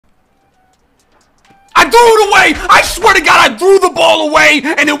threw it away. I swear to God, I threw the ball away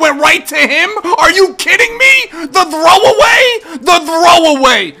and it went right to him. Are you kidding me? The throwaway? The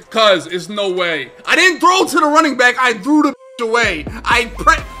throwaway. Cuz, it's no way. I didn't throw to the running back. I threw the away. I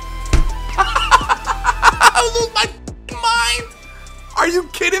lose my mind. Are you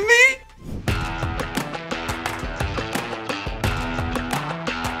kidding me?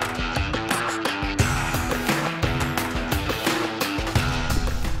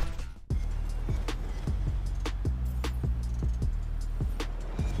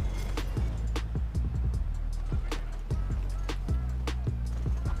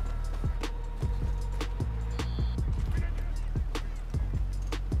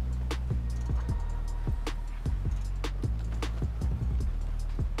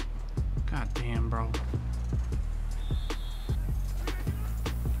 God damn, bro.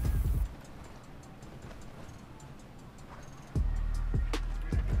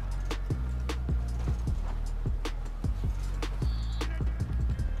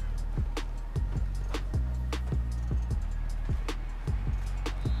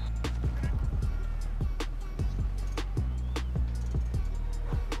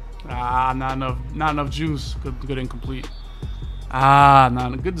 Ah, not enough juice. Good incomplete. Ah,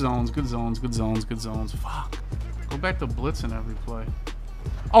 not good zones, good zones, good zones, good zones. Fuck. Go back to blitzing every play.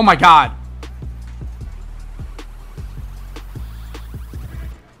 Oh my God.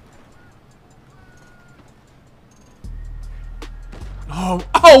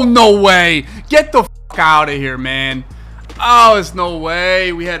 Oh, no way. Get the fuck out of here, man. Oh, it's no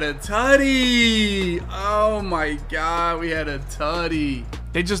way. We had a tutty. Oh my God, we had a tutty.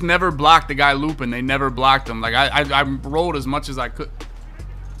 They just never blocked the guy looping. They never blocked him. Like I rolled as much as I could.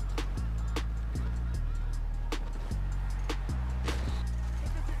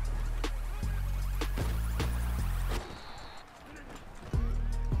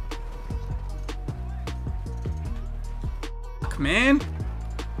 Fuck, man.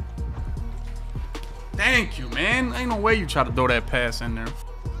 Thank you, man. Ain't no way you try to throw that pass in there.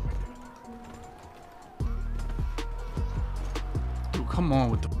 Come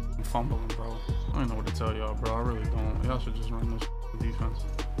on with the fumbling, bro. I don't know what to tell y'all, bro. I really don't. Y'all should just run this defense.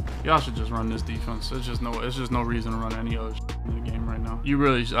 Y'all should just run this defense. There's just no reason to run any other in the game right now. You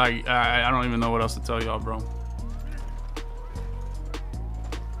really, I don't even know what else to tell y'all, bro.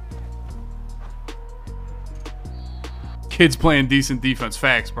 Kids playing decent defense.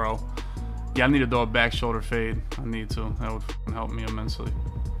 Facts, bro. Yeah, I need to do a back shoulder fade. I need to. That would help me immensely.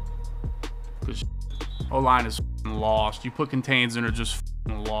 Cause O-line is lost. You put contains in, are just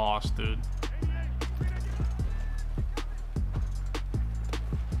lost, dude.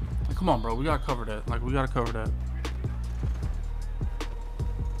 Like, come on, bro. We gotta cover that. Like, we gotta cover that.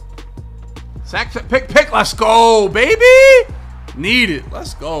 Sack, pick. Let's go, baby. Need it.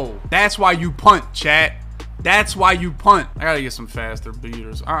 Let's go. That's why you punt, chat. That's why you punt. I gotta get some faster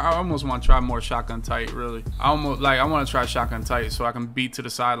beaters. I almost want to try more shotgun tight, really. I want to try shotgun tight so I can beat to the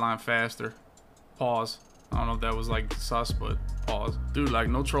sideline faster. Pause. I don't know if that was like sus, but pause. Dude, like,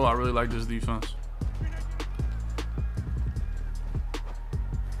 no troll. I really like this defense.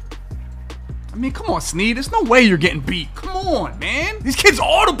 I mean, come on, Sneed. There's no way you're getting beat. Come on, man. These kids are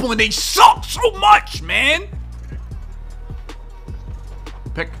audible and they suck so much, man.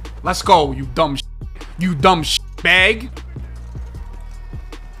 Pick. Let's go, you dumb shit. You dumb bag.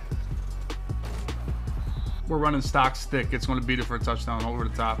 We're running stock stick. It's going to beat it for a touchdown over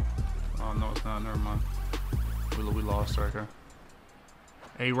the top. Oh, no, it's not. Never mind. We lost right there.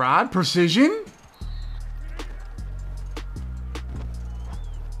 A-Rod, precision.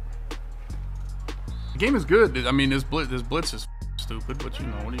 The game is good. I mean, this blitz is stupid, but you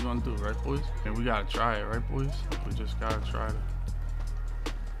know, what are you going to do, right, boys? And we got to try it, right, boys? We just got to try it.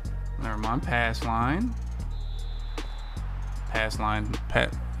 Never mind. Pass line. Pass line,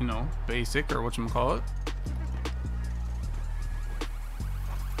 you know, basic or whatchamacallit.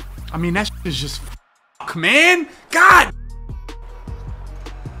 I mean, that shit is just fuck, man. God.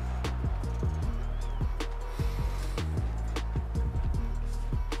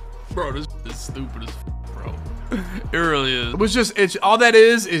 Bro, this is stupid as fuck, bro. It really is. It was just, it's all that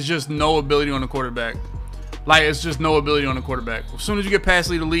is just no ability on the quarterback. Like, it's just no ability on the quarterback. As soon as you get past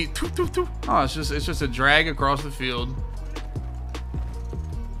lead elite, oh, it's just a drag across the field.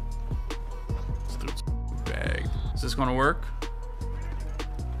 Bag. Is this gonna work?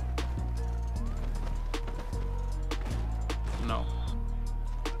 No.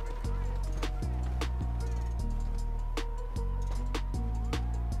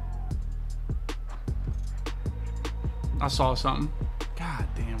 I saw something. God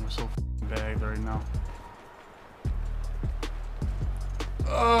damn, we're so bagged right now.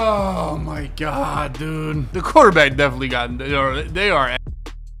 Oh my god, dude. The quarterback definitely got. They are.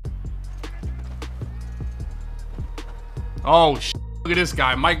 Oh, look at this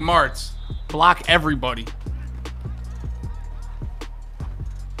guy, Mike Martz. Block everybody.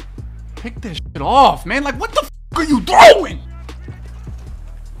 Pick this shit off, man. Like, what the f are you throwing?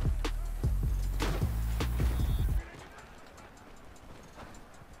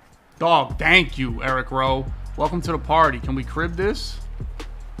 Dog, thank you, Eric Rowe. Welcome to the party. Can we crib this?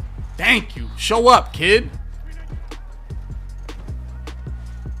 Thank you. Show up, kid.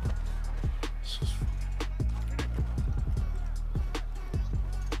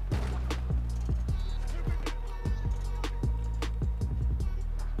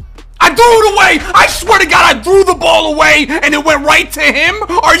 I threw it away! I swear to God, I threw the ball away and it went right to him?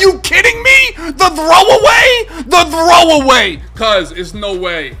 Are you kidding me? The throwaway? The throwaway! Cuz, it's no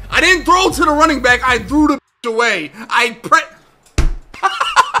way. I didn't throw to the running back, I threw the away. I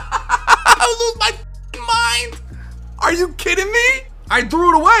lose my mind. Are you kidding me? I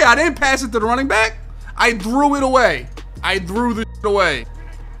threw it away. I didn't pass it to the running back. I threw it away. I threw the away.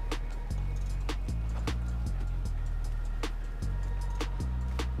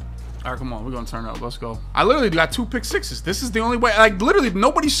 All right, come on. We're going to turn up. Let's go. I literally got 2 pick sixes. This is the only way. Like, literally,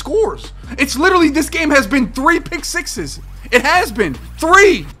 nobody scores. It's literally, this game has been 3 pick sixes. It has been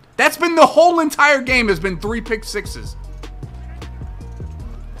 3. That's been the whole entire game has been 3 pick sixes.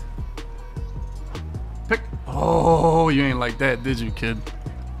 Oh, you ain't like that, did you, kid?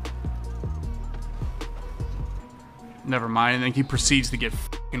 Never mind. And then he proceeds to get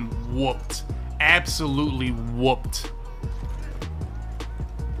fucking whooped. Absolutely whooped.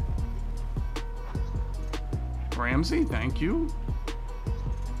 Ramsey, thank you.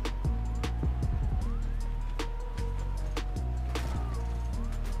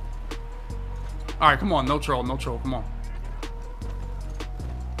 All right, come on. No troll, no troll. Come on.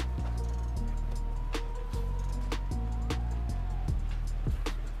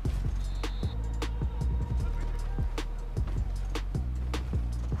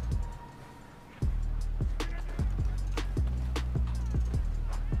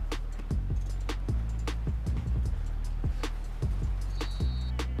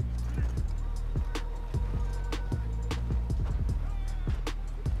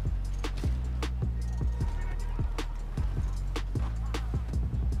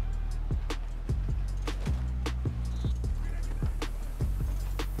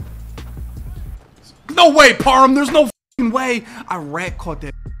 No way, Parham. There's no fucking way. I rat caught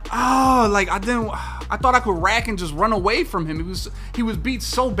that. Oh, like I thought I could rack and just run away from him. He was beat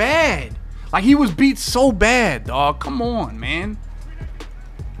so bad. Like he was beat so bad, dog. Come on, man.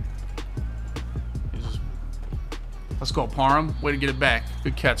 Let's go, Parham. Way to get it back.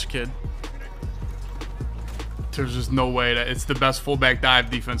 Good catch, kid. There's just no way that it's the best fullback dive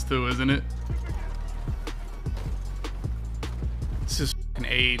defense too, isn't it? It's just fucking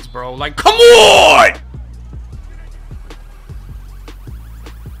AIDS, bro. Like, come on!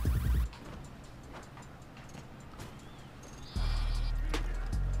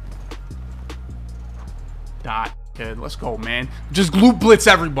 Dot, kid. Let's go, man. Just glute blitz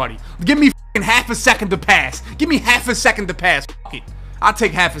everybody. Give me fucking half a second to pass. Give me half a second to pass. Fuck it. I'll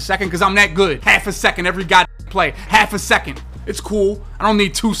take half a second because I'm that good. Half a second every goddamn play. Half a second. It's cool. I don't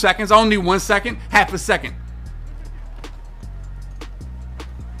need 2 seconds. I don't need 1 second. Half a second.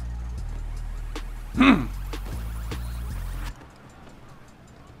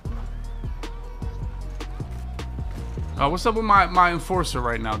 What's up with my enforcer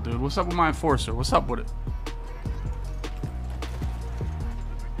right now, dude? What's up with my enforcer? What's up with it?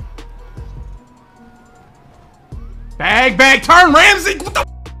 Bag, turn, Ramsey! What the?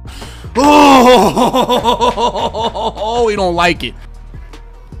 Oh, he don't like it.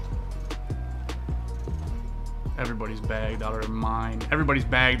 Everybody's bagged out of their mind. Everybody's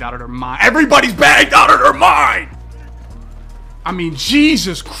bagged out of their mind. Everybody's bagged out of their mind! I mean,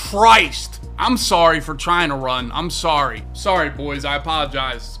 Jesus Christ. I'm sorry for trying to run. I'm sorry. Sorry, boys. I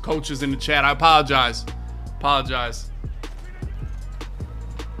apologize. Coaches in the chat, I apologize. Apologize.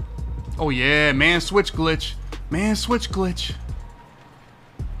 Oh, yeah. Man switch glitch. Man switch glitch.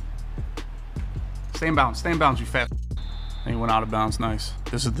 Stay in bounds. Stay in bounds, you fat. And he went out of bounds. Nice.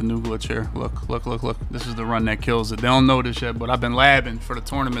 This is the new glitch here. Look, look, look, look. This is the run that kills it. They don't know this yet, but I've been labbing for the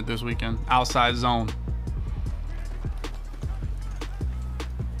tournament this weekend. Outside zone.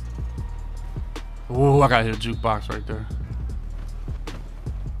 Ooh, I gotta hit a jukebox right there.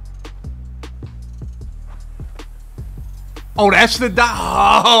 Oh, that's the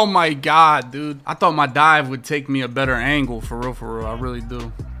dive. Oh my God, dude. I thought my dive would take me a better angle, for real, for real. I really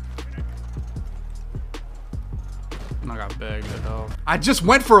do. I got bag the hell. I just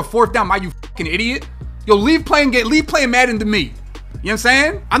went for a 4th down. You fucking idiot. Yo, leave playing Madden to me. You know what I'm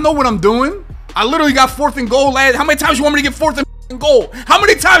saying? I know what I'm doing. I literally got 4th and goal, lad. How many times you want me to get 4th and goal? How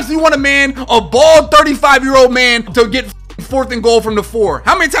many times do you want a bald 35-year-old man to get 4th and goal from the 4?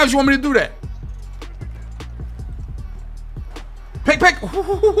 How many times you want me to do that? Pick.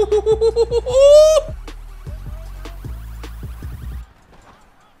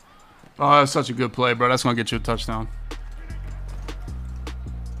 Oh, that's such a good play, bro. That's going to get you a touchdown.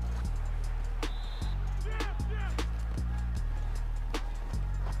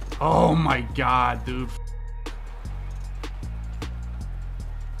 Oh, my God, dude.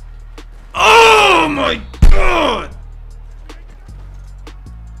 Oh, my God.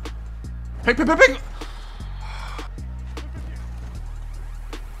 Pick. It's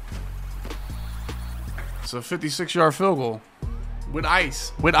a 56-yard field goal. With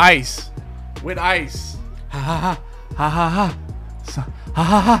ice. Ha ha ha.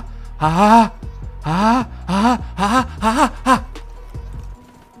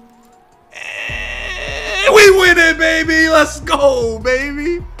 We win it, baby. Let's go,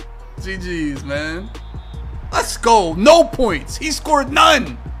 baby. GG's, man. Let's go. No points. He scored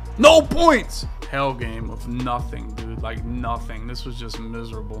none. No points. Hell game of nothing, dude. Like nothing. This was just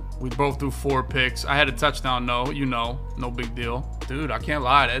miserable. We both threw 4 picks. I had a touchdown, no big deal. Dude, I can't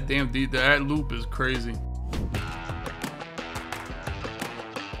lie. That loop is crazy.